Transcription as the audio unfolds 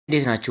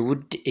እንዴት ናችሁ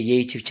ውድ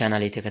የዩቲዩብ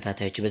ቻናል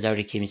የተከታታዮች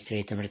በዛሬው ኬሚስትሪ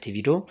የትምህርት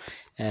ቪዲዮ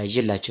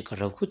ይዤላችሁ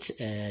ቀረብኩት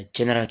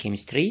ጀነራል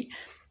ኬሚስትሪ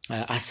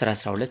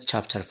 10-12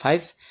 ቻፕተር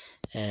 5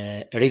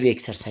 ሪቪው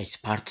ኤክሰርሳይዝ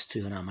ፓርት 2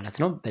 ይሆናል ማለት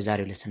ነው።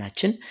 በዛሬው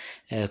ለሰናችን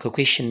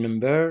ከኩዌስችን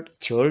ነምበር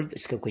 12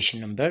 እስከ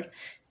ኩዌስችን ነምበር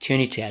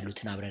 22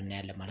 ያሉትን አብረን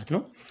እናያለን ማለት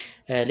ነው።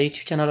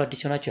 ለዩቲዩብ ቻናሉ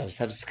አዲስ ሆናችሁ ያው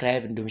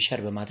ሰብስክራይብ እንዲሁም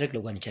ሼር በማድረግ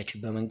ለጓደኞቻችሁ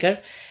በመንገር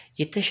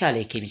የተሻለ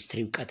የኬሚስትሪ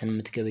ዕውቀትን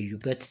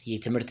የምትገበዩበት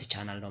የትምህርት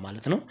ቻናል ነው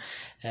ማለት ነው።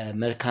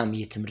 መልካም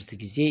የትምህርት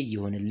ጊዜ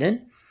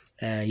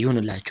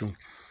ይሁንላችሁ።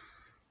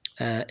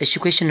 እሺ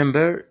question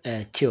number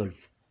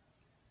 12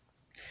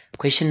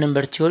 question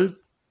number 12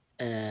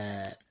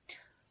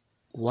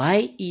 why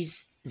is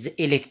the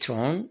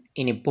electron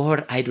in a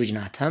Bohr hydrogen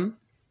atom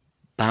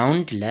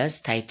bound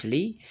less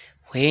tightly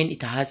when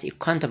it has a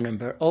quantum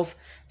number of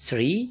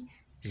 3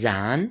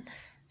 than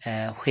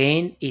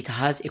when it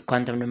has a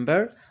quantum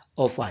number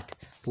of what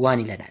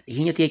 1 ይለናል።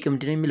 ይሄኛው ጥያቄ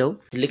ምንድነው የሚለው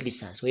ትልቅ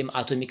ዲስታንስ ወይም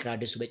አቶሚክ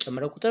ራዲየሱ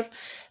በጨመረ ቁጥር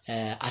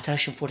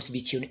አትራክሽን ፎርስ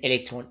ቢትዊን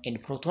ኤሌክትሮን ኤንድ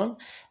ፕሮቶን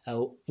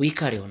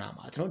ዊከር ይሆናል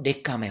ማለት ነው፣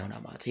 ደካማ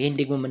ይሆናል ማለት ነው። ይሄን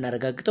ደግሞ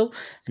የምናረጋግጠው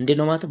እንዴት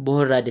ነው ማለት ነው?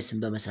 ቦር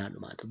ራዲየስን በመስራት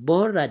ነው ማለት ነው።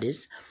 ቦር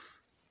ራዲየስ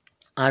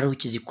R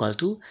which is equal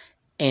to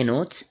a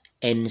naught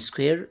n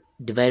square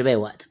divided by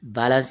what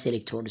valence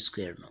electron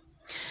square ነው።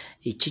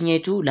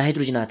 ይችኛይቱ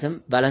ለሃይድሮጅን አተም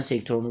ቫላንስ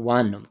ኤሌክትሮን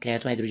 1 ነው፣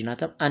 ምክንያቱም ሃይድሮጅን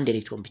አተም አንድ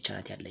ኤሌክትሮን ብቻ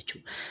ናት ያለችው።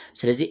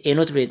 ስለዚህ a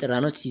naught ብለን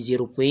የጠራነው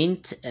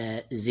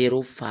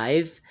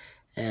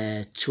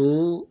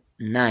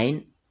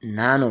 0.0529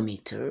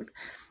 ናኖሜትር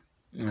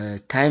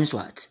ታይምስ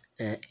ዋት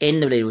n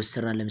ብለን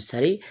ይወሰናል።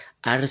 ለምሳሌ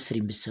r3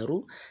 ቢሰሩ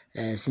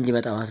ስንት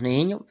ይመጣ ማለት ነው?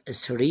 ይሄኛው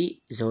 3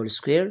 the whole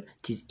square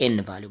is n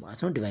value ማለት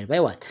ነው divided by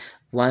what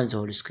 1 the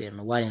whole square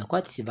ነው። 1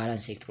 ያልኳት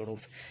ቫላንስ ኤሌክትሮን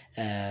ኦፍ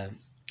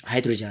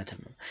ሃይድሮጅን አተም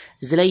ነው።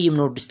 እዚህ ላይ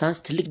የሚኖር ዲስታንስ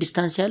ትልቅ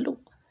ዲስታንስ ያለው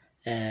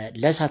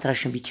ለስ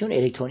አትራክሽን ቢትዊን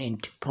ኤሌክትሮን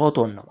ኤንድ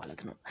ፕሮቶን ነው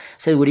ማለት ነው።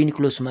 ስለዚህ ወደ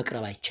ኒውክሊየሱ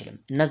መቅረብ አይችልም።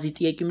 እና እዚህ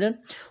ጥያቄ ምንድነው?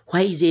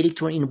 why is the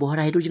electron in Bohr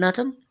hydrogen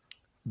atom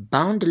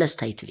bound less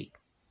tightly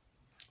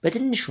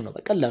በትንሹ ነው፣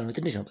 በቀላሉ ነው፣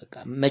 ትንሽ ነው። በቃ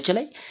መቼ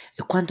ላይ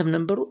ኳንተም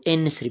ነምበሩ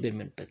n3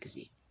 በሚሆንበት ጊዜ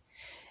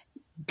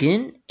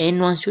ግን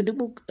n1 ሲሆን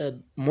ደግሞ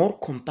ሞር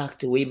ኮምፓክት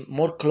ወይ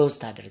ሞር ክሎዝ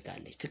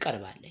ታደርጋለች፣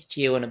 ትቀርባለች።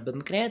 የሆነበት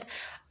ምክንያት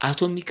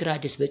አቶሚክ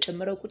ራዲየስ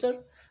በጨመረ ቁጥር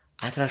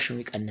አትራክሽኑ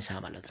ይቀንሳል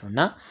ማለት ነውና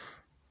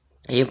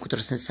ይሄን ቁጥር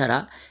ስንሰራ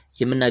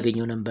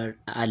የምናገኘው ነምበር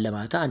አለ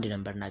ማለት አንድ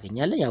ነምበር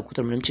እናገኛለን። ያ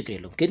ቁጥር ምንም ችግር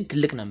የለውም፣ ግን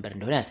ትልቅ ነምበር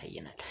እንደሆነ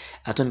ያሳየናል።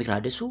 አቶሚክ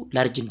ራዲየሱ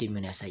ላርጅ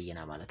እንደሚሆን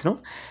ያሳየናል ማለት ነው።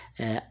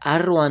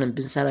 r1ን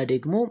ብንሰራ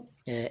ደግሞ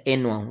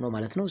n1 ሆኖ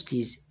ማለት ነው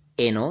ስቲዝ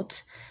a naught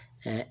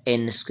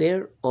n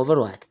square over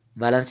what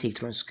ቫላንስ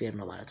ኤሌክትሮን ስኩዌር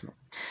ነው ማለት ነው።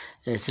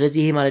 ስለዚህ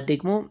ይሄ ማለት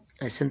ደግሞ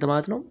ስንት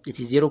ማለት ነው? it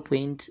is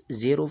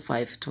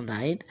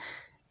 0.0529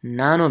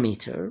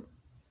 ናኖሜትር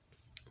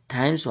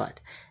times what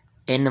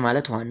n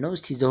ማለት 1 ነው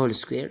ስቲዝ the whole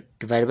square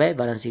divided by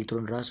ቫላንስ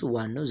ኤሌክትሮን ራሱ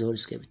 1 ነው the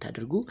whole square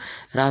ብታደርጉ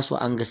ራሱ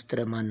አንገስ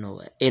ጥረማን ነው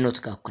a naught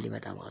ጋር እኩል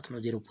ይመጣ ማለት ነው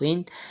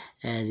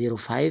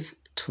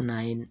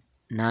 0.0529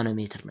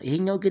 ናኖሜትር ነው።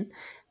 ይሄኛው ግን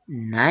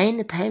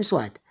 9 times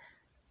what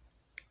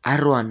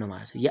r1 ነው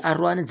ማለት ነው።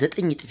 የr1ን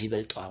 9 እጥፍ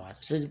ይበልጣል ማለት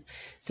ነው። ስለዚህ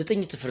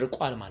 9 እጥፍ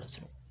ርቋል ማለት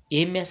ነው።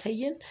 ይሄ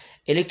የሚያሳየን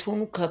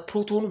ኤሌክትሮኑ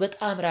ከፕሮቶኑ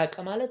በጣም ራቀ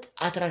ማለት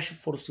አትራክሽን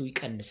ፎርሱ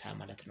ይቀንሳል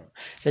ማለት ነው።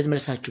 ስለዚህ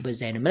መልሳችሁ በዛ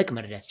አይነት መልክ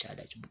መረዳት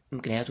ይቻላል።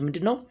 ምክንያቱም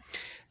ምንድነው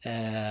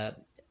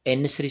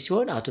n3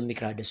 ሲሆን አቶሚክ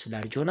ራዲየሱ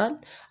ላርጅ ይሆናል።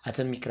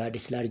 አቶሚክ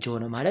ራዲየስ ላርጅ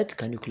ሆነ ማለት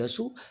ከኒውክሊየሱ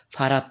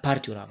ፋር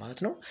አፓርት ይሆናል ማለት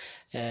ነው።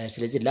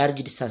 ስለዚህ ላርጅ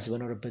ዲስታንስ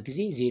በኖርበት ጊዜ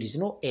there is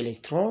no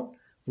electron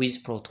with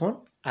proton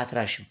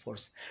attraction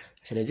force።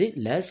 ስለዚህ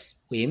less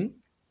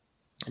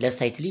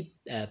tightly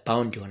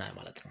bound ይሆናል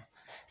ማለት ነው።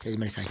 ስለዚህ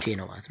መልሳችሁ ይሄ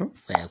ነው ማለት ነው።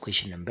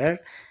 question number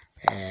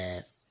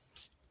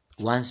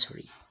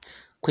 13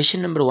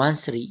 question number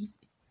 13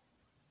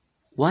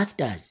 what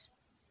does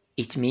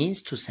it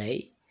means to say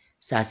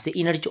that the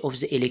energy of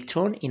the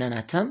electron in an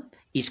atom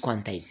is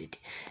quantized?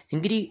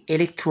 እንግዲህ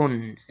ኤሌክትሮን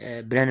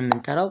ብለን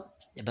የምንጠራው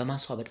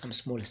በማሷ በጣም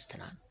ስሞለስት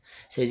ናት።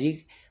 ስለዚህ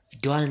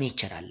dual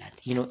nature አላት።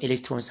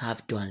 electrons have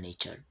dual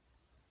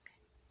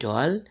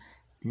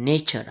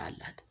nature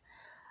አላት።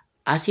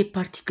 as a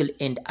particle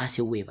and as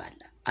a wave አለ።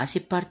 as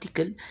a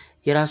particle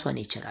የራሷ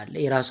ኔቸር አለ፣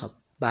 የራሷ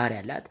ባህሪ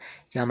አላት።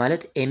 ያ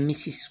ማለት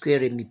mc²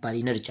 የሚባል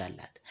ኢነርጂ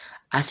አላት።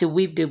 as a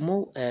wave ደግሞ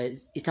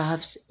it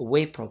has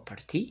wave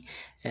property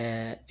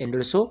and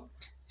also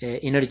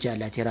ኢነርጂ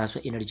አላት። የራሷ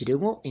ኢነርጂ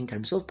ደግሞ in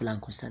terms of Planck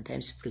constant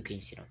times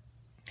frequency ነው።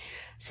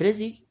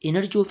 ስለዚህ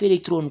ኢነርጂ ኦፍ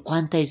ኤሌክትሮን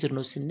ኳንታይዘር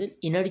ነው ስንል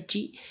ኢነርጂ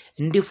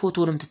እንደ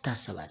ፎቶንም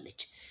ትታሰባለች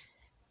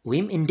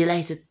ወይም እንደ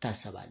ላይት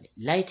ትታሰባለች።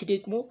 ላይት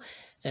ደግሞ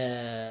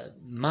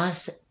ማስ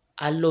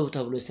አለው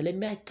ተብሎ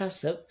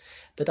ስለሚያታሰብ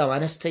በጣም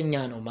አነስተኛ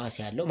ነው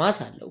ማስ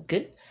አለው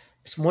ግን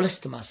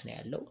ስሞለስት ማስ ነው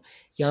ያለው።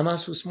 ያ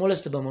ማሱ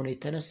ስሞለስት በመሆኑ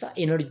የተነሳ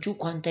ኤነርጂው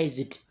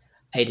ኳንታይዝድ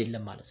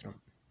አይደለም ማለት ነው።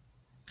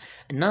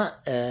 እና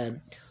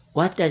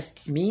what does it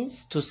means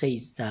to say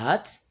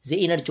that the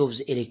energy of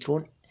the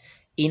electron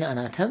in an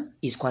atom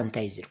is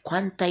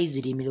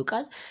quantized የሚለው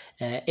ቃል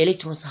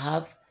electrons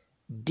have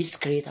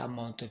discrete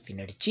amount of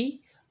energy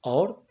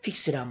or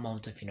fixed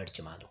amount of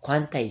energy ማለት ነው።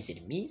 quantized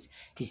means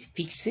it is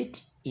fixed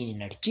in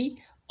energy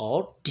or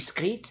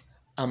discrete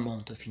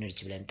amount of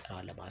energy ብለን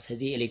እንጠራዋለን ማለት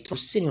ስለዚህ ኤሌክትሮን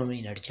ውስን የሆነ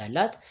ኤነርጂ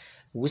አላት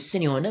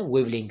ውስን የሆነ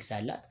ዌቭሌንግዝ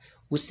አላት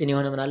ውስን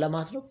የሆነ ምን አለ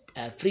ማለት ነው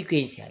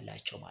ፍሪኩዌንሲ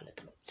ያላቸው ማለት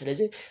ነው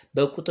ስለዚህ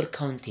በቁጥር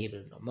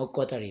ካውንቴብል ነው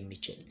መቆጠር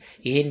የሚችል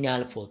ይሄን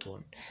ያህል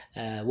ፎቶን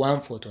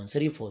 1 ፎቶን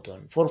 3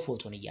 ፎቶን 4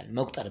 ፎቶን ይያል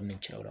መቁጠር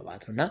የምንችለው ነው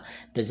ማለት ነውና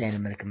በዚህ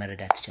አይነት መልኩ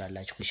መረዳት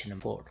ትችላላችሁ question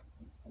number 4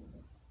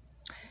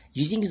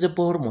 using the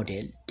Bohr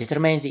model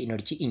determine the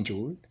energy in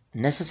joule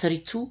necessary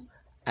to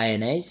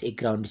ionize a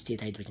ground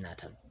state hydrogen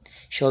atom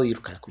show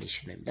your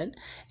calculation ነው የሚለን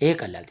ይሄ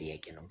ቀላል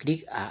ጥያቄ ነው እንግዲህ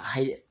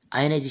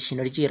ionization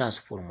energy ራሱ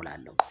ፎርሙላ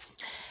አለው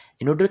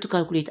in order to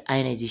calculate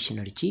ionization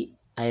energy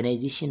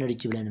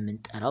ብለን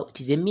የምንጠራው it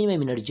is the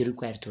minimum energy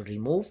required to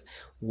remove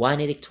one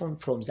electron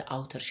from the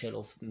outer shell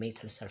of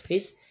metal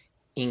surface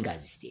in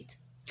gas state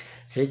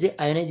ስለዚህ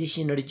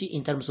ionization energy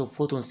in terms of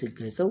photons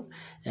ሲገለጸው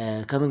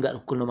ከምን ጋር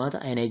እኩል ነው ማለት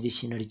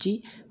ionization energy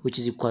which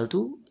is equal to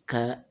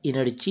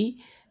energy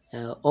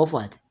of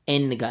what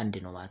n ጋር አንድ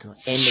ነው ማለት ነው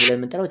n ብለን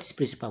የምንጠራው it is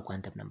principal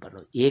quantum number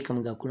ነው ይሄ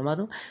ከምን ጋር እኩል ነው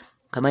ማለት ነው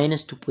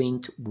ከማይነስ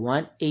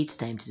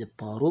 2.18 times the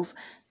power of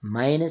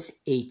minus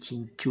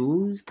 18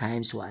 joule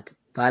times what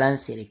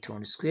valence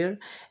electron square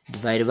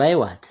divided by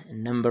what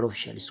number of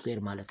shell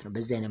square ማለት ነው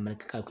በዚህ አይነት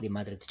መልኩ ካልኩሌት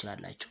ማድረግ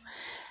ትችላላችሁ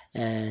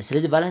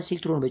ስለዚህ ቫለንስ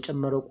ኤሌክትሮን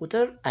በጨመረው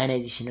ቁጥር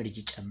አዮናይዜሽን ኤነርጂ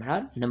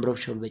ይጨምራል ነምበር ኦፍ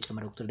ሼል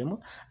በጨመረው ቁጥር ደግሞ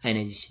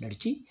አዮናይዜሽን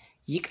ኤነርጂ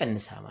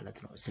ይቀንሳል ማለት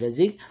ነው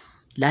ስለዚህ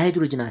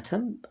ለሃይድሮጅን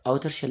አተም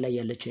አውተር ሼል ላይ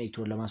ያለችው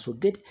ኤሌክትሮን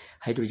ለማስወገድ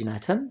ሃይድሮጅን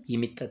አተም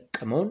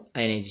የሚጠቀመውን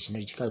አዮናይዜሽን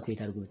ኤነርጂ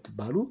ካልኩሌት አድርጉ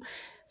ብትባሉ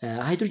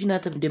ሃይድሮጅን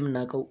አተም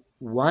እንደምናውቀው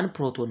 1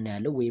 ፕሮቶን ነው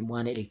ያለው ወይም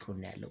 1 ኤሌክትሮን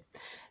ነው ያለው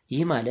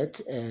ይህ ማለት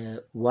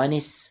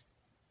 1s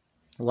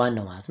 1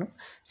 ነው ማለት ነው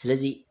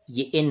ስለዚህ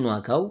የኤን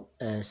ዋጋው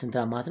ስንት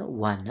ማለት ነው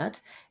 1 ናት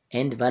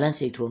and valence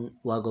electron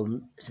ዋጋው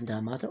ስንት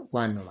ማለት ነው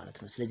 1 ነው ማለት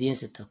ነው ስለዚህ ይሄን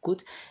ስትተኩት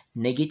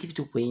negative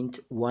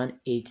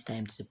 2.18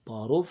 times the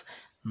power of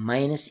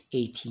minus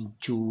 18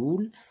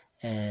 joule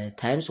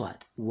times what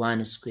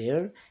 1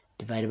 square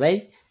divided by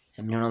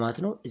ምን ሆነ ማለት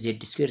ነው z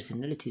square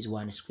ስንል it is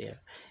 1 square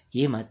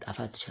ይሄ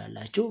ማጣፋት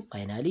ትችላላችሁ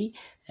ፋይናሊ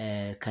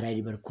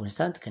ከራይድበርግ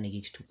ኮንስታንት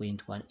ከኔጌቲቭ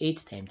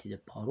 2.18 times the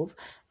power of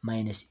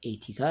minus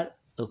 80 ጋር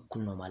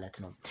እኩል ነው ማለት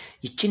ነው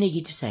ይቺ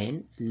ኔጌቲቭ ሳይን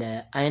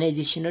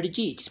ለአዮናይዜሽን ኤነርጂ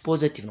ኢትስ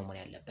ፖዚቲቭ ነው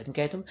ማለት ያለበት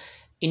ምክንያቱም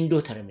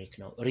ኢንዶተርሚክ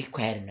ነው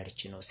ሪኳየር ኤነርጂ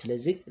ነው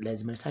ስለዚህ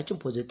ለዚህ መልሳችን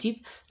ፖዚቲቭ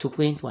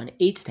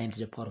 2.18 times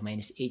the power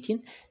minus 18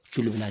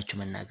 ጁል ብላችሁ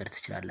መናገር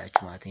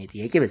ትችላላችሁ ማለት ነው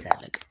ጥያቄ በዛ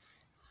አለቀ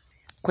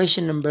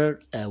question number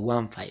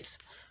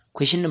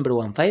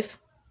 15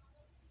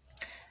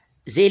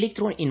 the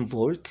electron in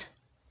volt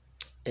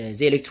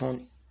the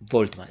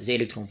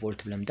electron volt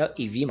ብለምታው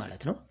ev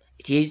ማለት ነው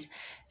it is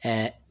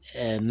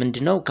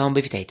ምንድነው ካሁን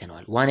በፊት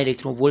አይተናል 1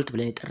 ኤሌክትሮን ቮልት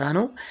ብለን የጠራ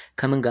ነው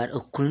ከምን ጋር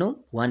እኩል ነው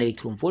 1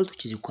 ኤሌክትሮን ቮልት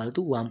which is equal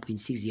to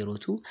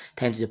 1.602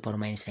 times the power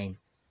minus 9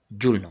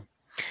 ጁል ነው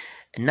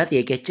እና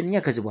ጥያቄያችን እኛ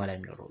ከዚህ በኋላ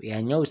የሚኖረው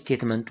ያኛው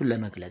ስቴትመንቱን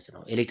ለመግለጽ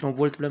ነው ኤሌክትሮን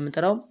ቮልት ብለን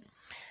የምንጠራው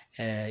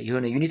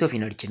የሆነ ዩኒት ኦፍ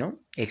ኢነርጂ ነው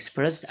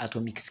expressed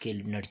atomic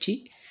scale energy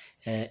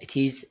it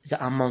is the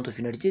amount of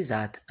energy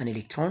that an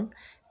electron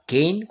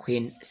gain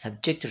when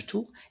subjected to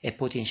a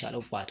potential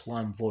of what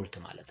 1 volt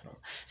ማለት ነው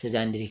ስለዚህ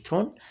አንድ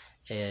ኤሌክትሮን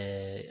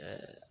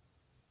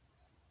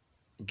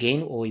gain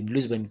or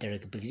lose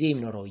በሚደረግበት ጊዜ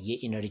የሚኖረው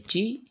የኤነርጂ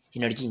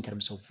in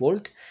terms of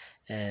volt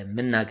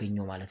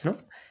ምናገኘው ማለት ነው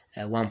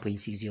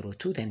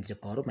 1.602 times the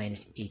power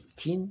minus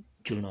 18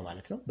 ጁል ነው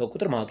ማለት ነው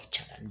በቁጥር ማወቅ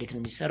ይቻላል እንዴት ነው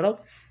የሚሰራው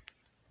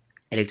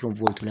ኤሌክትሮን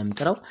ቮልት ብለን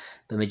የምንጠራው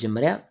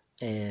በመጀመሪያ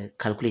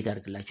ካልኩሌት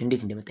አድርግላችሁ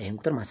እንዴት እንደመጣ ይሄን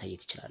ቁጥር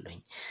ማሳየት ይችላልኝ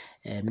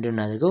ምንድነው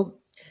እናደርገው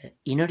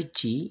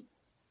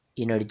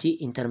ኤነርጂ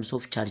in terms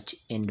of charge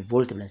and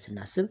volt ብለን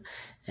ስናስብ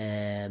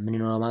ምን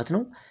ነው ማለት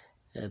ነው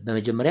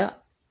በመጀመሪያ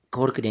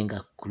ከወርክ ደን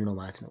ጋር እኩል ነው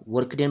ማለት ነው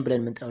ወርክ ደን ብለን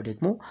የምንጠራው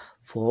ደግሞ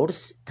ፎርስ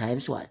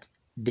ታይምስ ዋት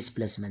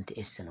ዲስፕሌስመንት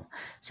s ነው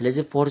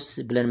ስለዚህ ፎርስ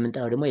ብለን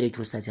የምንጠራው ደግሞ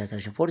ኤሌክትሮስታቲክ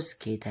አትራክሽን ፎርስ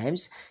k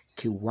times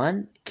q1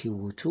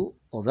 q2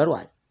 over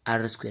what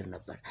r square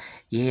ነበር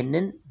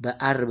ይሄንን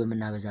በr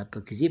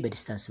በመናበዛበት ጊዜ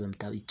በዲስታንስ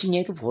በመታበዝ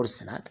እቺኛይቱ ፎርስ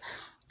ናት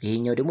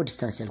ይሄኛው ደግሞ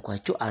ዲስታንስ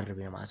ያልኳቸው r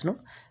ማለት ነው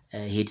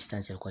ይሄ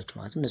ዲስታንስ ያልኳቸው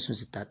ማለት ነው እነሱን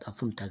ስታጣፉ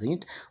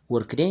የምታገኙት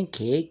ወርክ ደን k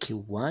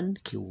q1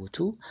 q2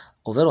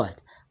 over what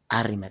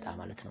r ይመጣ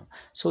ማለት ነው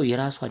ሶ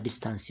የራሷ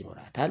ዲስታንስ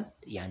ይኖራታል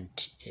ያንድ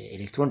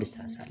ኤሌክትሮን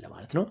ዲስታንስ አለ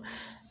ማለት ነው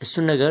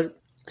እሱን ነገር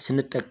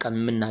ስንጠቀም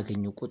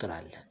የምናገኘው ቁጥር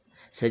አለ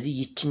ስለዚህ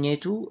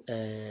ይችኛይቱ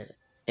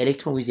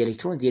ኤሌክትሮን ዊዝ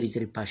ኤሌክትሮን there is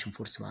repulsion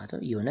force ማለት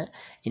ነው የሆነ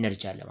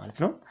ኢነርጂ አለ ማለት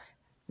ነው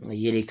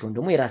የኤሌክትሮን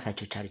ደግሞ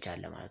የራሳቸው ቻርጅ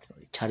አለ ማለት ነው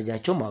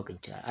ቻርጃቸው ማወቅ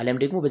እንችላለን አለም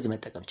ደግሞ በዚህ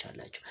መጠቀም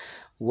ይችላልላችሁ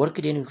work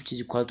done which is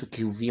equal to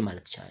qv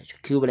ማለት ይችላልላችሁ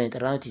q ብለን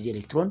የጠራነው is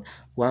ኤሌክትሮን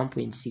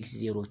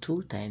 1.602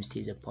 times to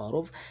the power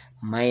of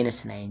minus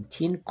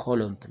 19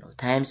 coulomb ነው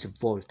times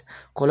volt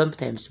coulomb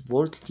times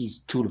volt is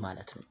joule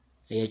ማለት ነው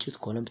ያቺው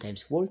coulomb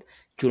times volt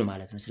joule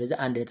ማለት ነው ስለዚህ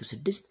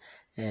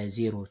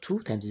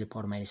 1.602 times to the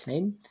power minus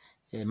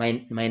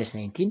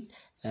 19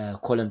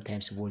 coulomb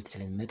times volt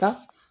ስለሚመጣ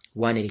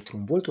 1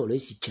 electron volt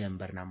always ይች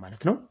ነምበርና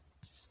ማለት ነው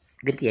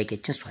ግን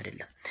ጥያቄያችን እሱ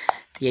አይደለም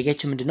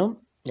ጥያቄያችን ምንድነው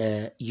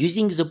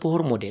using the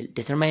Bohr model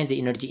determine the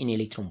energy in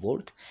electron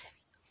volt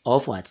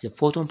of what? The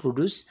photon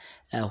produced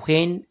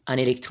when an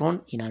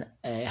electron in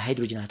a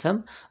hydrogen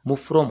atom move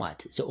from what?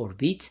 The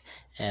orbit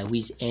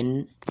with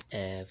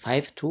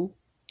n5 to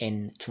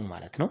n2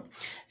 ማለት ነው።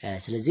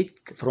 ስለዚህ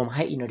from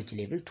high energy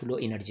level to low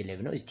energy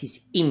level ነው። it is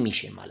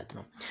emission ማለት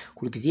ነው።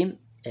 ሁልጊዜም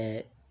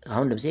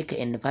አሁን ለምሳሌ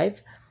ከn5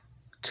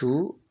 to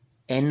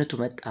n2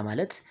 መጣ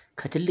ማለት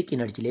ከትልቅ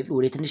ኢነርጂ ሌቭል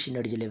ወደ ትንሽ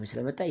ኢነርጂ ሌቭል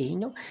ስለመጣ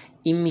ይሄኛው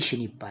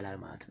ኢሚሽን ይባላል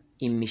ማለት ነው።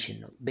 ኢሚሽን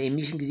ነው።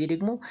 በኢሚሽን ጊዜ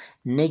ደግሞ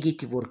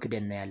ኔጌቲቭ ወርክ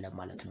ደን ነው ያለ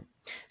ማለት ነው።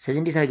 ስለዚህ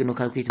እንዴት አድርገን ነው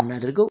ካልኩሌት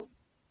የምናደርገው?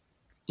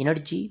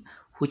 ኢነርጂ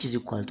which is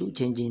equal to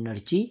change in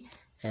energy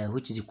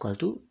which is equal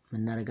to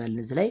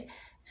ምናደርጋለን እዚህ ላይ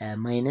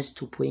minus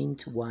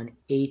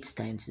 2.18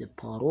 times the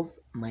power of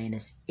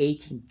minus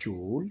 18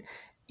 joule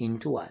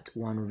into what?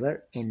 1 over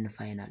n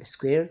final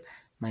square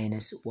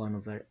minus 1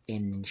 over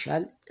n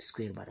initial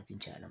square ማድረግ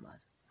እንችላለን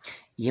ማለት ነው።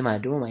 ይህ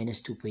ማለት ደግሞ minus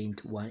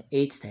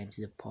 2.18 times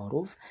the power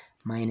of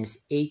minus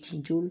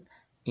 18 joule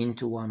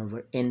into 1 over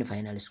n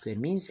final square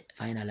means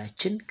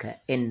ፋይናላችን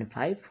ከn5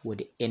 ወደ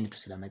n2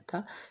 ስለመጣ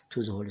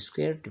 2 the whole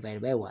square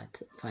divided by what?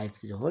 5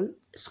 the whole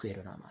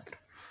square ነው ማለት ነው።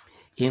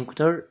 ይሄን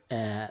ቁጥር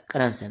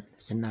ቀናንሰን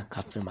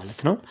ስናካፍል ማለት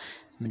ነው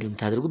ምንድነው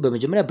ታደርጉ?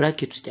 በመጀመሪያ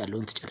ብራኬት ውስጥ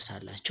ያለውን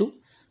ትጨርሳላችሁ።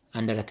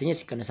 1/4ኛ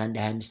ሲቀነስ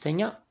 1/25ኛ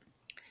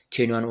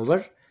 21 over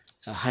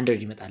 100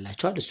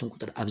 ይመጣላችኋል። እሱን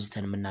ቁጥር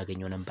አብዝተን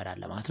የምናገኘው ነበር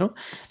አለ ማለት ነው።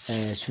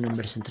 እሱ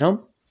ነምበር ስንት ነው?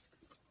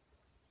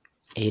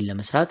 ይሄን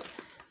ለመስራት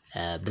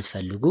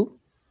ብትፈልጉ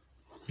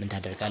ምን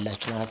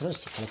ታደርጋላችሁ ማለት ነው?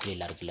 እስቲ ካልኩሌት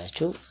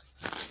ላድርግላችሁ።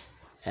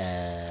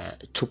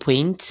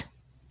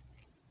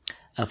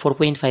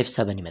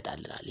 4.57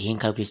 ይመጣልናል። ይሄን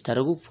ካልኩሌት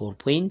ታደርጉ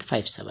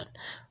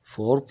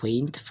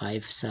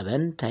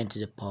 4.57 times to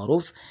the power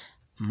of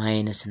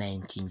minus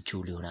 19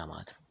 ጁል ይሆናል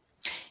ማለት ነው።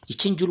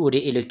 ይችን ጁል ወደ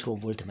ኤሌክትሮን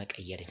ቮልት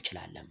መቀየር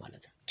እንችላለን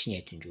ማለት ነው።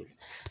 ይችን ጁል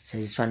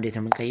ስለዚህ እሷ እንዴት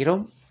ነው የምንቀይረው?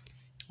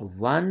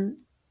 1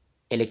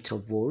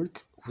 electron volt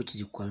which is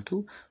equal to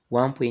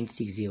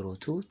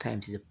 1.602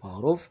 times the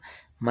power of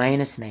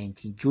minus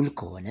 19 ጁል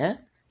ከሆነ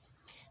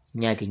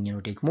እኛ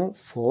ያገኘነው ደግሞ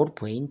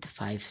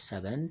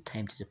 4.57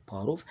 times to the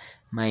power of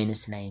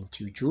minus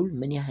 90 ጁል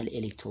ምን ያህል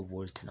ኤሌክትሮን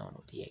ቮልት ነው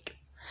ጥያቄው።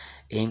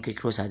 ይሄን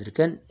ክሮስ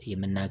አድርገን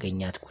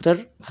የምናገኛት ቁጥር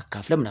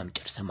አካፍለ ምናምን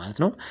ጨርሰን ማለት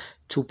ነው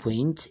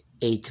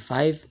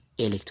 2.85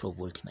 ኤሌክትሮን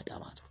ቮልት ይመጣ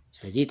ማለት ነው።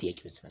 ስለዚህ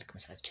ጥያቄው በዚህ መልኩ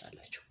መስራት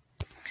ይችላልላችሁ።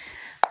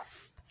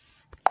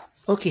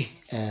 ኦኬ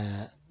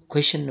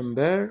question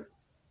number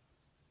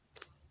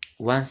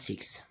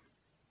 16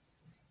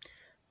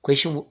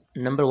 question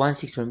number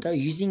 16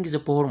 using the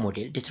Bohr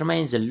model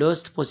determine the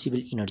lowest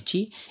possible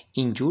energy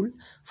in joule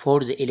for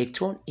the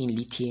electron in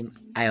lithium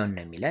ion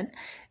ነው የሚለን።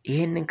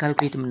 ይሄንን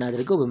ካልኩሌት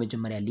የምናደርገው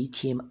በመጀመሪያ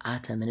ሊቲየም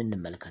አተምን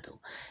እንመልከተው።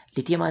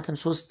 ሊቲየም አተም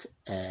 3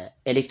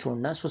 ኤሌክትሮን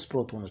እና 3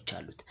 ፕሮቶኖች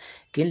አሉት።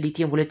 ግን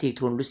ሊቲየም 2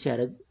 ኤሌክትሮን ሉስ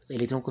ያደርግ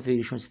ኤሌክትሮን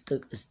ኮንፊግሬሽን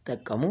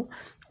ሲጠቀሙ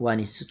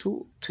 1s2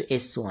 to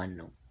s1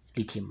 ነው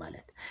ሊቲየም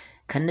ማለት።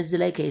 ከነዚህ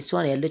ላይ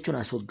ከs1 ያለችውን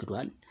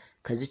አስወግዷል።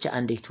 ከዚች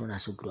አንድ ኤሌክትሮን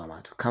አስወግዷል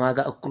ማለት ነው። ከማጋ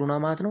እኩል ነው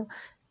ማለት ነው።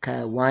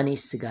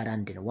 ከ1s ጋር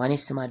አንድ ነው።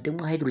 1s ማለት ደግሞ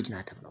ሃይድሮጅን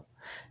አተም ነው።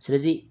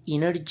 ስለዚህ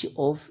ኢነርጂ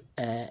ኦፍ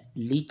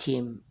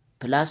ሊቲየም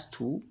 +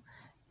 2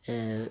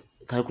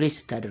 ካልኩሌት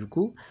ስታደርጉ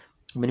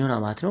ምን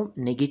ይሆናል ማለት ነው?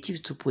 ኔጌቲቭ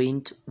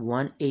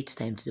 2.18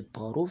 times to the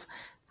power of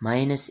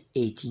minus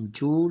 18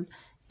 joule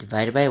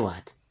divided by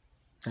what?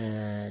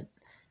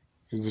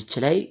 እዚች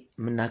ላይ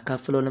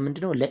የምናካፍለው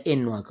ለምንድን ነው?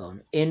 ለn ዋጋው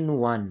ነው።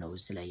 n1 ነው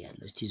እዚህ ላይ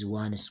ያለው። it is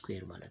 1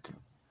 square ማለት ነው።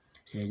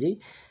 ስለዚህ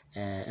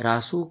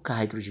ራሱ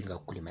ከሃይድሮጅን ጋር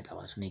እኩል ይመጣ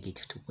ማለት ነው።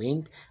 ኔጌቲቭ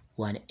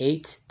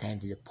 2.18 times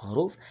to the power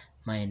of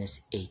minus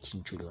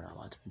 18 joule ይሆናል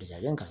ማለት ነው። እንደዛ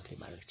ግን ካልኩሌት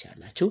ማድረግ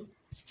ትችላላችሁ።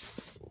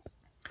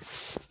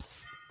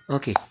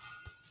 ኦኬ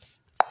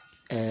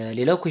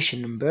ሌላው question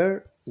number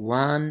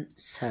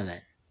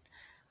 17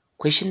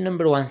 question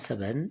number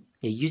 17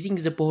 using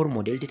the Bohr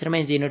model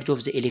determine the energy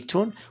of the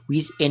electron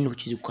with n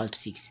which is equal to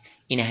 6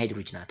 in a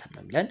hydrogen atom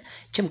ነው የሚለን።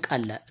 ችም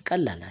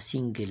ቀላላ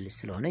ሲንግል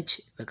ስለሆነች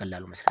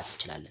በቀላሉ መስራት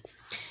እንችላለን።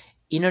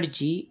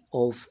 energy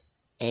of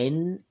n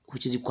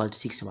which is equal to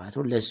 6 ማለት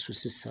ነው። ለሱ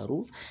ሲሰሩ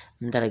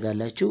ምን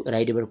ታደርጋላችሁ?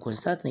 ራይድበርግ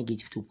ኮንስታንት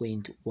ኔጌቲቭ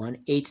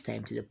 2.18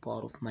 times to the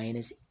power of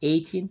minus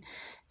 18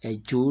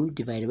 joule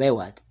divided by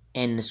what?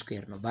 n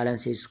square ነው።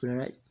 ባላንስ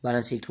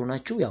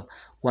ኤሌክትሮናችሁ ያው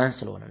 1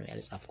 ስለሆነ ነው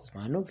ያለጻፍኩት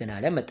ማለት ነው። ገና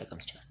ላይ መጠቀም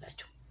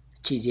ትችላላችሁ።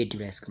 እቺ z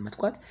ብላ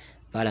ያስቀመጥኳት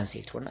ባላንስ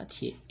ኤሌክትሮን ናት።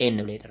 n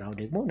ብላ የጠራው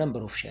ደግሞ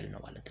ነምበር ኦፍ ሼል ነው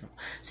ማለት ነው።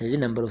 ስለዚህ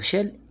ነምበር ኦፍ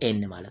ሼል n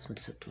ማለት ነው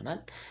ተሰጥቶናል።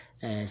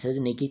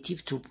 ስለዚህ ኔጌቲቭ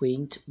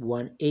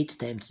 2.18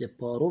 times the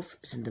power of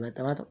ስንት መጣ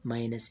ማለት ነው?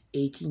 minus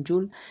 18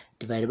 joule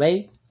divided by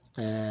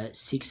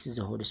 6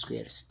 the whole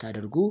square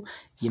ስታደርጉ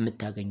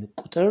የምታገኙ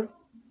ቁጥር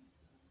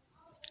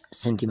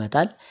ስንት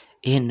ይመጣል?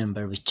 ይሄን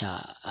ነምበር ብቻ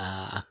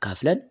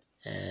አካፍለን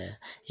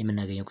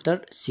የምናገኘው ቁጥር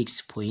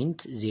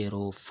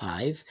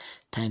 6.05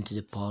 times to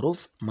the power of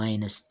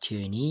minus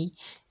 20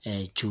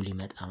 joule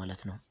ይመጣ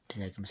ማለት ነው።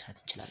 እንደዚህ መስራት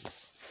እንችላለን።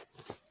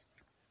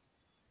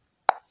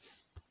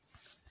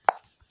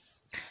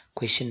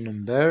 question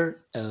number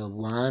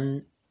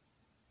 18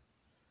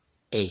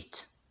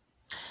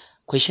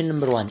 question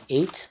number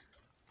 18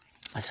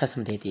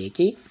 18 ጥያቄ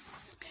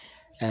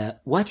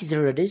what is the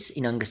radius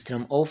in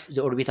angstrom of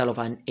the orbital of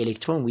an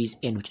electron with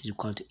n which is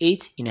equal to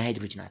 8 in a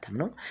hydrogen atom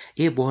ነው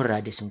ይሄ ቦር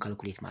ራዲየስን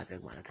ካልኩሌት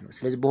ማድረግ ማለት ነው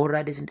ስለዚህ ቦር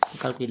ራዲየስን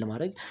ካልኩሌት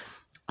ለማድረግ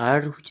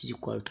r which is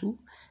equal to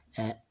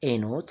a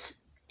naught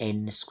n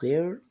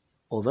square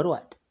over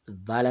what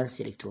valence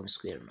electron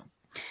square ነው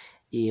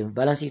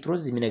የቫለንስ ኤሌክትሮን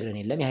እዚህ የሚነግረን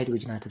የለም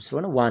የሃይድሮጅን አተም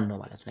ስለሆነ 1 ነው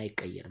ማለት ነው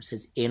አይቀየርም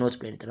ስለዚህ a naught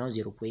ብለን እንጠራው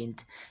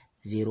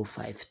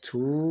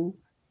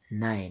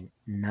 0.0529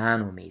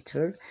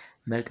 ናኖሜትር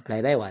multiply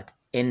by what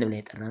n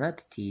ብለን እንጠራናት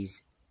it is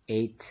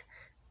 8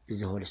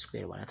 the whole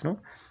square ማለት ነው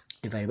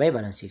divide by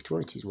valence electron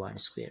it is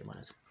 1 square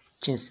ማለት ነው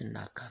እቺን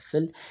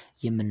ስናካፍል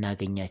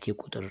የምናገኛት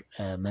የቁጥር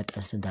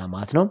መጠን ስንት ነው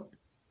ማለት ነው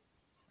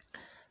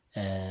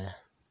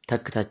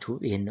ተከታችሁ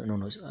ይሄን ነው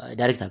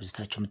ዳይሬክት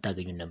አብዝታችሁ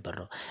የምታገኙ ነበር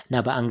ነው እና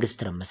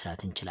በአንግስትረም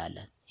መስራት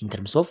እንችላለን in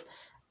terms of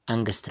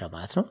አንግስትረም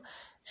ማለት ነው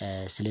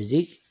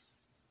ስለዚህ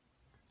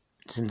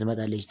ስንት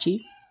መጣለች እቺ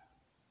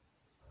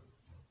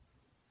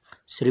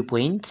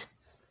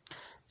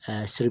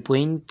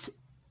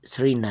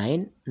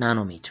 3.39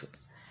 ናኖሜትር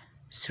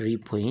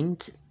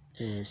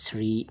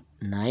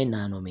 3.39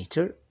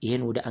 ናኖሜትር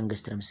ይሄን ወደ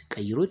አንግስትረም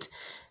ሲቀይሩት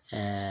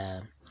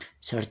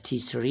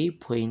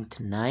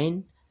 33.9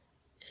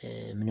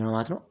 ምን ነው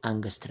ማለት ነው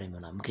አንግስትረም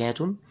ይሆናል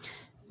ምክንያቱም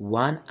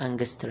 1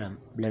 አንግስትረም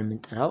ብለን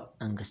የምንጠራው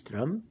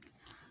አንግስትረም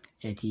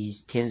it is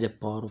 10 the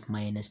power of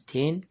minus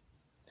 10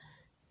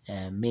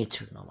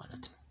 ሜትር ነው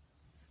ማለት ነው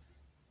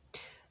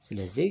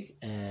ስለዚህ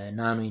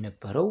ናኖ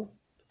የነበረው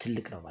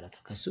ትልቅ ነው ማለት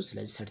ነው ከሱ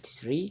ስለዚህ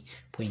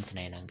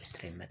 33.9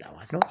 አንግስትረም መጣ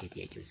ማለት ነው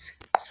የጥያቄው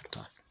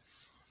ሰርቷል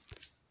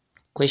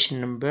question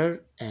number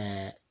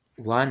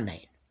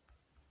 19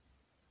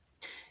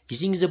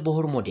 using the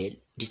Bohr model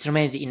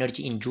determine the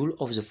energy in joule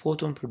of the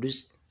photon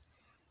produced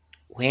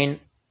when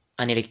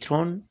an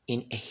electron in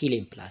a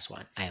helium plus 1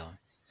 ion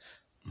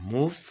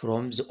move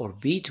from the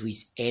orbit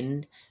with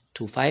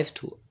n25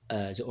 to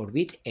the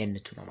orbit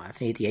n2 ነው ማለት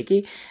ነው ይሄ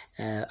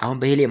አሁን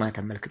በሂሊየም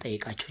አተም መልክ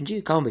ጠይቃችሁ እንጂ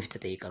ካሁን በፊት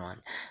ተጠይቀናል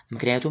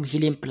ምክንያቱም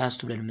ሂሊየም ፕላስ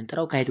 2 ብለን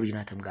የምንጠራው ከሃይድሮጅን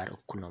አተም ጋር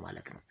እኩል ነው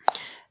ማለት ነው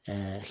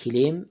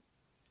ሂሊየም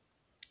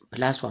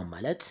ፕላስ 1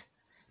 ማለት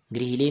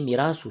እንግዲህ ሂሊየም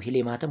የራሱ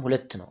ሂሊየም አተም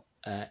ሁለት ነው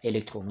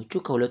ኤሌክትሮኖቹ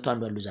ከሁለቱ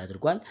አንዱ ሉዝ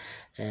አድርጓል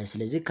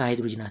ስለዚህ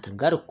ከሃይድሮጅን አተም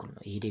ጋር እኩል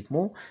ነው ይሄ ደግሞ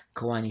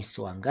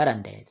ከ1s1 ጋር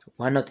አንድ አይነት ነው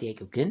ዋናው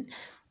ጥያቄው ግን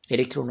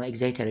ኤሌክትሮኑ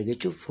ኤግዛይት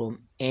ያደረገችው from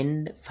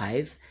n5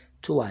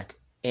 to what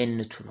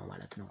n2 ነው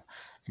ማለት ነው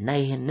እና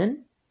ይሄንን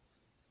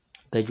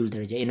በጁል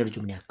ደረጃ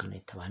ኤነርጂው ምን ያክል ነው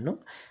የተባለው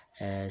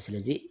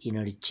ስለዚህ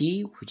ኤነርጂ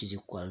which is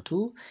equal to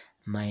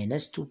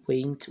minus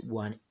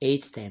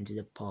 2.18 times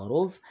the power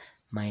of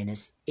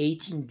minus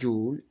 18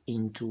 joule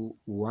into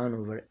 1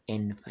 over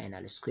n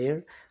final square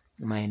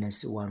minus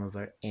 1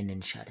 over n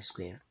initial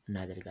square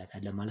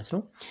እናደርጋታለን ማለት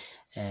ነው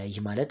ይህ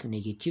ማለት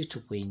negative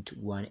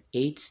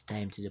 2.18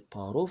 times the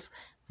power of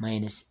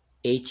minus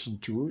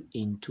 18 joule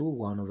into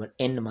 1 over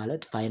n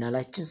ማለት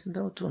ፋይናላችን ስንት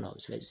ነው 2 ነው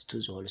ስለዚህ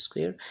 2 the whole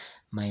square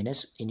minus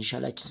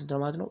ኢኒሻላችን ስንት ነው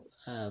ማለት ነው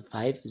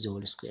 5 the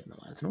whole square ነው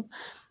ማለት ነው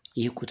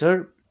ይህ ቁጥር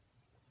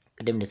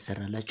ቀደም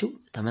እንደተሰራላችሁ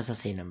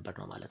ተመሳሳይ ነበር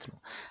ነው ማለት ነው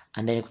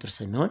አንድ አይነት ቁጥር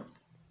ስለሚሆን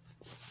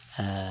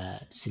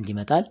ስንት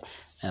ይመጣል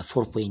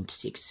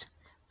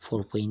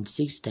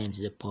 4.6 times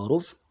the power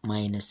of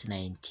minus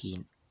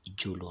 19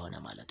 joule ሆነ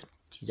ማለት ነው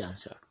this is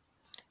answer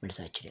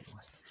መልሳችን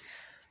ነው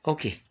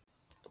okay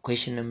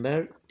question number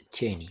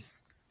 20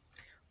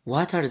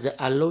 what are the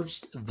allowed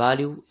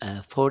value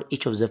for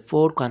each of the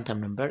four quantum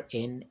number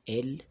n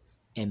l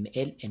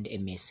ml and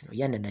ms ነው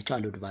ያንናቸው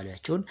allowed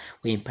valueያቸውን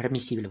ወይም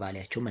permissible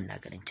valueያቸውን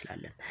መናገር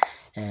እንችላለን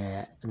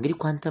እንግዲህ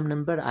ኳንተም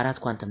ነምበር አራት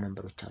ኳንተም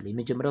ነምበሮች አሉ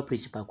የመጀመሪያው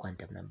ፕሪንሲፓል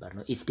ኳንተም ነምበር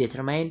ነው it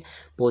determine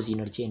both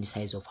energy and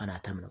size of an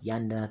atom ነው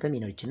ያን አተም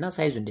ኤነርጂ እና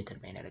ሳይዙን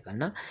ዲተርማይን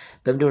ያደርጋልና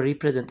በመጀመሪያው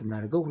ሪፕሬዘንት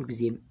የምናደርገው ሁሉ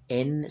ጊዜ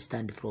n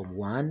stand from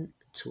 1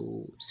 to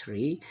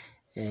 3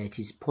 it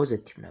is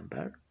positive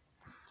number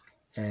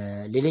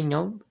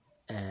ሌላኛው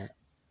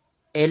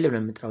l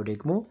ብለን የምንጠራው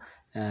ደግሞ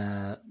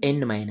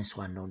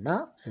n-1 ነውና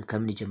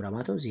ከምን ይጀምራል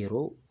ማለት ነው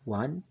 0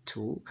 1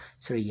 2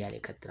 3 ያለ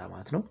ይቀጥላል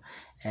ማለት ነው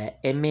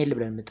ml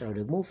ብለን የምንጠራው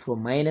ደግሞ from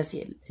minus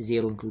l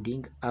 0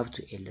 including up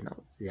to l ነው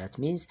that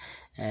means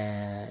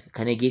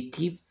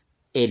ከኔጌቲቭ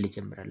l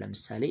ጀምራል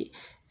ለምሳሌ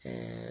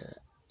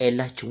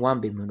l-ላችን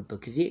 1 በሚሆንበት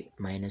ጊዜ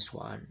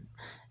 -1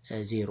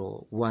 0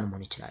 1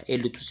 መሆን ይችላል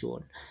l2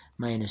 ሲሆን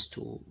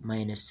 -2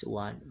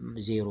 -1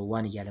 0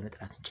 1 እያለ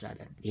መጥራት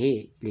እንችላለን ይሄ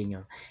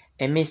ሌላኛው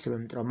ms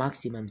በምንጠራው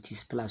maximum it is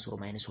plus or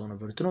minus 1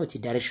 over 2 ነው it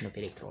direction of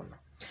electron ነው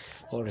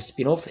or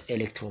spin of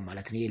electron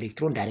ማለት ነው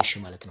የኤሌክትሮን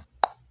ዳይሬክሽን ማለት ነው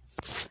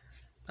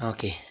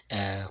okay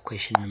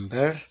question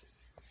number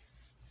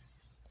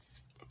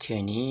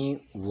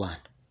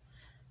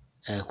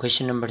 21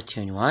 question number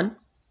 21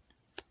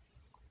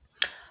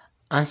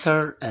 answer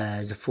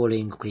the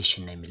following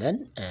question የሚለን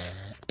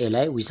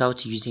ላይ without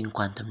using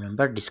quantum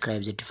number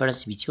describe the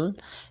difference between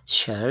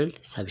shell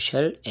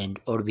subshell and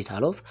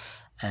orbital of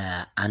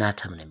an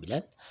atom ነው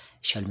የሚለን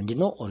shell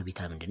ምንድነው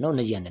orbital ምንድነው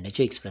እነዚህ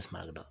ያንናቸው ኤክስፕረስ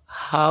ማለት ነው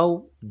how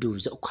do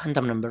the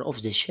quantum number of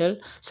the shell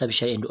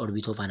subshell and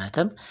orbit of an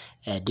atom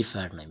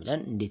differ ነው የሚለን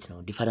እንዴት ነው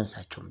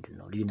ዲፈረንሳቸው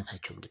ምንድነው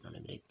ልዩነታቸው ምንድነው ነው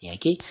የሚለን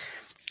ጥያቄ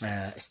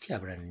እስቲ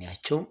አብረን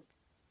እንያቸው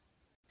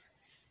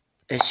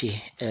እሺ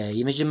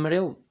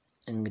የመጀመሪያው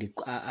እንግዲህ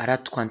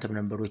አራት ኳንተም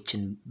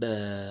ነምበሮችን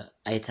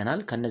አይተናል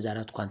ከነዛ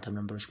አራት ኳንተም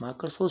ነምበሮች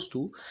መካከል ሶስቱ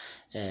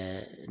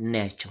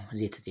እናያቸው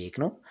እዚህ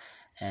ተጠይቅነው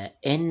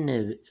n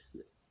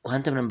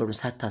ኳንተም ነምበሩን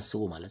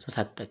ሳታስቡ ማለት ነው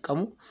ሳትጠቀሙ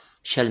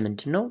ሸል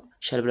ምንድነው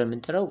ሸል ብለን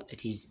የምንጠራው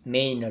it is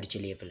main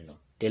energy level ነው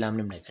ሌላ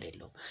ምንም ነገር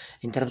የለውም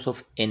in terms of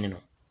n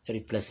ነው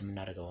ሪፕሌስ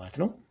የምናደርገው ማለት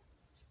ነው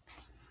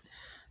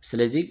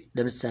ስለዚህ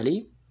ለምሳሌ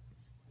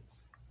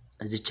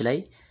እዚች ላይ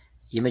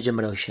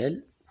የመጀመሪያው ሸል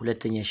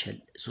ሁለተኛ ሸል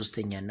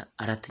ሶስተኛ እና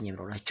አራተኛ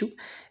ብለውላችሁ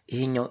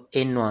ይሄኛው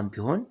n1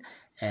 ቢሆን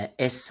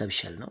s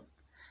ሰብሸል ነው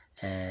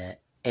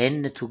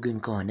n2 ግን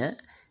ከሆነ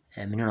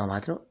ምን ሆነ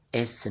ማለት ነው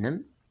s ንም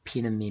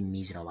p ንም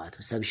የሚይዝ ነው ማለት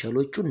ነው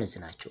ሰብሸሎቹ እነዚህ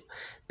ናቸው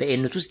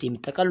በn2 ውስጥ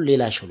የሚጠቃሉ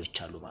ሌላ ሸሎች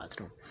አሉ ማለት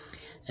ነው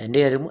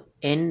እንደኛ ደግሞ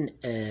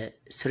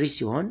n3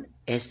 ሲሆን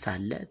s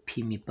አለ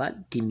p የሚባል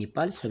d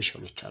የሚባል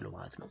ሰብሸሎች አሉ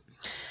ማለት ነው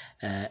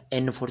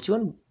n4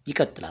 ሲሆን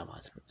ይቀጥላል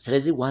ማለት ነው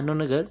ስለዚህ ዋናው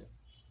ነገር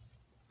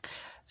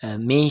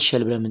ሜን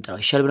ሸል ብለን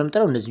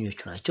የምንጠራው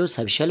እነዚህኞቹ ናቸው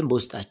ሰብሸልን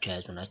በውስጣቸው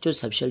ያዙ ናቸው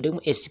ሰብሸል ደግሞ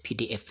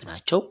spdf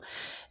ናቸው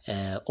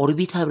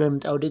ኦርቢታል ብለን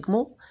የምንጠራው ደግሞ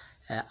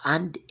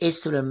አንድ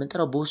s ብለን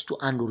የምንጠራው በውስጡ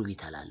አንድ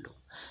ኦርቢታል አለው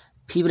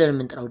p ብለን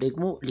የምንጠራው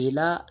ደግሞ ሌላ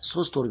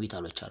ሶስት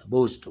ኦርቢታሎች አሉ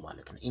በውስጡ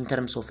ማለት ነው in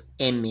terms of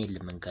ml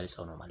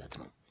የምንገልጸው ነው ማለት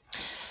ነው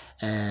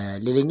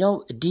ሌላኛው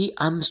d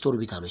አምስት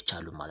ኦርቢታሎች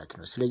አሉ ማለት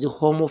ነው ስለዚህ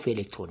ሆም ኦፍ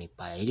ኤሌክትሮን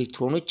ይባላል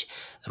ኤሌክትሮኖች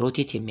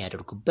ሮቴት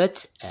የሚያደርጉበት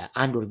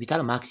አንድ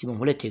ኦርቢታል ማክሲመም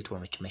ሁለት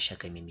ኤሌክትሮኖች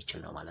መሸከም የሚችል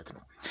ነው ማለት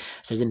ነው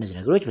ስለዚህ እነዚህ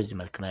ነገሮች በዚህ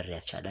መልኩ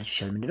መረዳት ይቻላልችሁ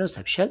ሸል ምንድነው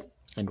ሰብሸል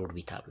and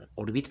ኦርቢታል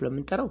ኦርቢት ብለን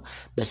የምንጠራው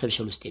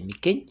በሰብሸል ውስጥ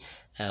የሚገኝ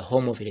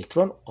ሆም ኦፍ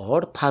ኤሌክትሮን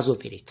ኦር ፓዝ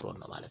ኦፍ ኤሌክትሮን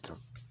ነው ማለት ነው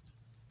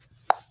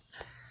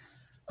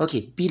ኦኬ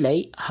b ላይ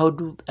how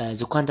do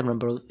the quantum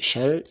number of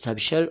shell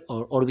subshell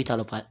or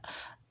orbital of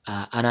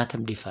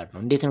አናተም ዲፈር ነው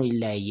እንዴት ነው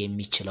ይለያይ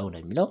የሚችለው ነው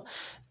የሚለው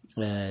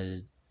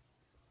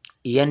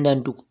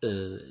እያንዳንዱ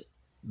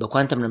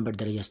በኳንተም ነምበር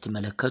ደረጃ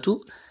ስትመለከቱ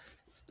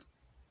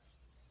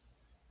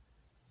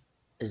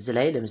እዚህ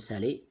ላይ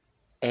ለምሳሌ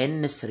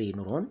n3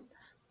 ኑሮን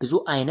ብዙ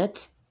አይነት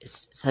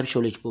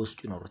ሰብሾሎች በውስጡ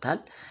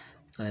ይኖሩታል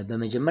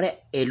በመጀመሪያ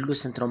l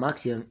ስንት ነው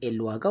ማክሲመም l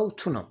ዋጋው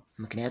 2 ነው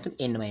ምክንያቱም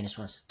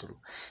n-1 ስትሉ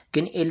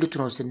ግን l2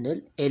 ነው ስንል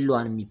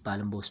l1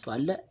 የሚባልም በውስጡ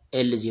አለ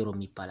l0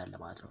 የሚባል አለ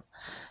ማለት ነው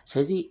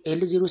ስለዚህ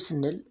l0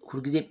 ስንል ሁሉ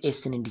ጊዜም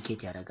s ን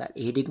ኢንዲኬት ያደርጋል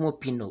ይሄ ደግሞ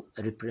p ነው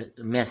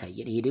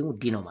የሚያሳየን ይሄ ደግሞ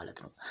d ነው ማለት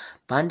ነው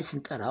በአንድ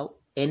ስንጠራው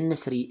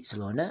n3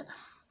 ስለሆነ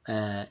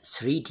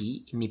 3d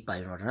የሚባል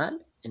ይኖርናል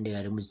እንደኛ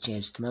ደግሞ እዚህ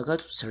ውስጥ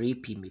ተመልከቱ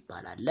 3p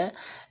የሚባል አለ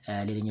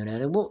ሌላኛው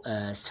ደግሞ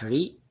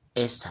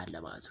 3s አለ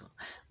ማለት ነው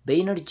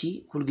በኢነርጂ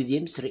ሁሉ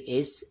ጊዜም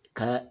 3s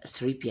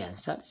ከ3p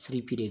ያንሳል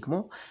 3p ደግሞ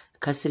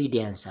ከ3d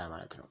ያንሳል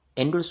ማለት ነው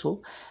and also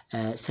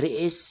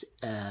 3s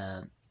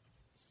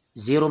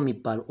 0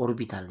 የሚባል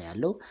ኦርቢታል ነው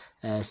ያለው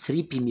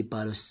 3p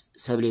የሚባለው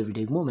ሰብ ሌቭል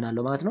ደግሞ ምን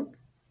አለው ማለት ነው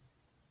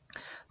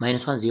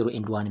 -1 0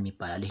 and 1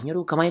 የሚባል አለ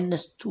ይሄኛው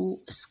ከ-2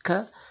 እስከ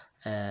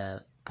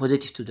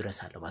ፖዚቲቭ 2 ድረስ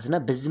አለው ማለት ነው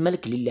በዚህ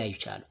መልኩ ሊለያዩ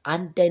ይችላል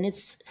አንድ አይነት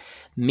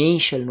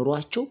ሜንሸል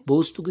ኑሯቸው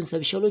በውስጡ ግን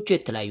ሰብሸሎቹ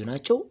የተለያዩ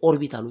ናቸው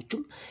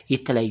ኦርቢታሎቹም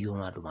የተለያዩ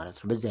ሆናሉ ማለት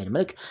ነው በዚህ አይነት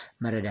መልኩ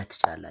መረዳት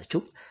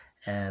ትችላላችሁ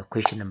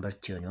question number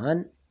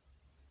 21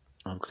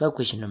 አብቁታ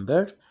question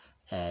number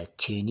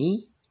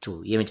 22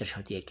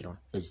 የመጨረሻው ጥያቄ ነው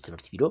በዚህ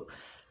ትምህርት ቪዲዮ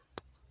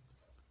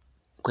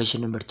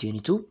question number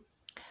 22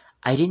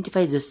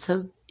 identify the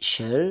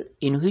subshell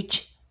in which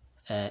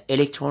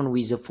electron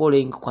with the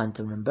following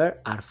quantum number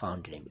are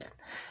found ይላል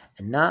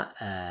እና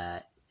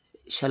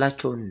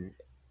ሸላቸውን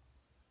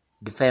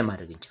ዲፋይን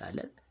ማድረግ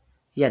እንችላለን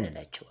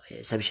ያንናቸው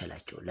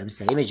ሰብሸላቸው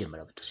ለምሳሌ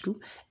መጀመሪያው ብትወስዱ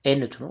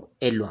n2 ነው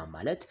l1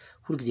 ማለት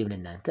ሁሉ ጊዜ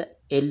ለእናንተ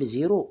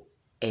l0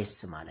 s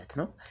ማለት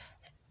ነው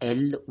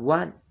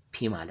l1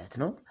 p ማለት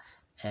ነው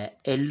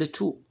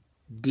l2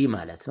 d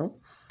ማለት ነው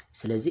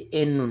ስለዚህ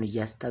n-ን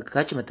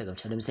ያስተካክላችሁ መጠቀም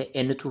ይችላል ለምሳሌ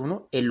n2 ሆኖ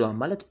l1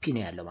 ማለት p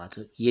ነው ያለው ማለት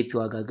ነው የp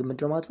ዋጋ ግን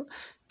ምንድነው ማለት ነው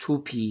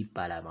 2p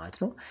ይባላል ማለት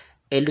ነው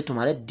l2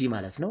 ማለት d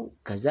ማለት ነው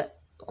ከዛ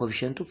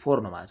ኮኤፊሺየንቱ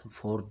 4 ነው ማለት ነው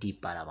 4d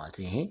ይባላል ማለት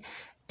ነው ይሄ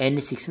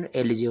n6 ነው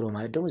l0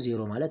 ማለት ደግሞ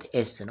 0 ማለት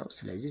s ነው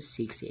ስለዚህ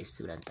 6s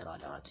ብለን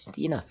እንጠራዋለን ማለት ነው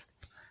ኢናፍ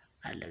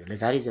አለ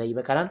ለዛሬ እዚህ ላይ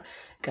ይበቃናል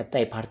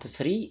ቀጣይ ፓርት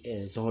 3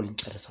 ዘሆል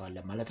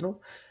እንጨርሰዋለን ማለት ነው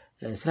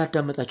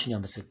ስላዳመጣችሁኝ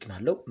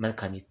አመሰግናለሁ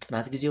መልካም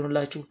የጥናት ጊዜ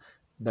ይሁንላችሁ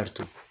በርቱ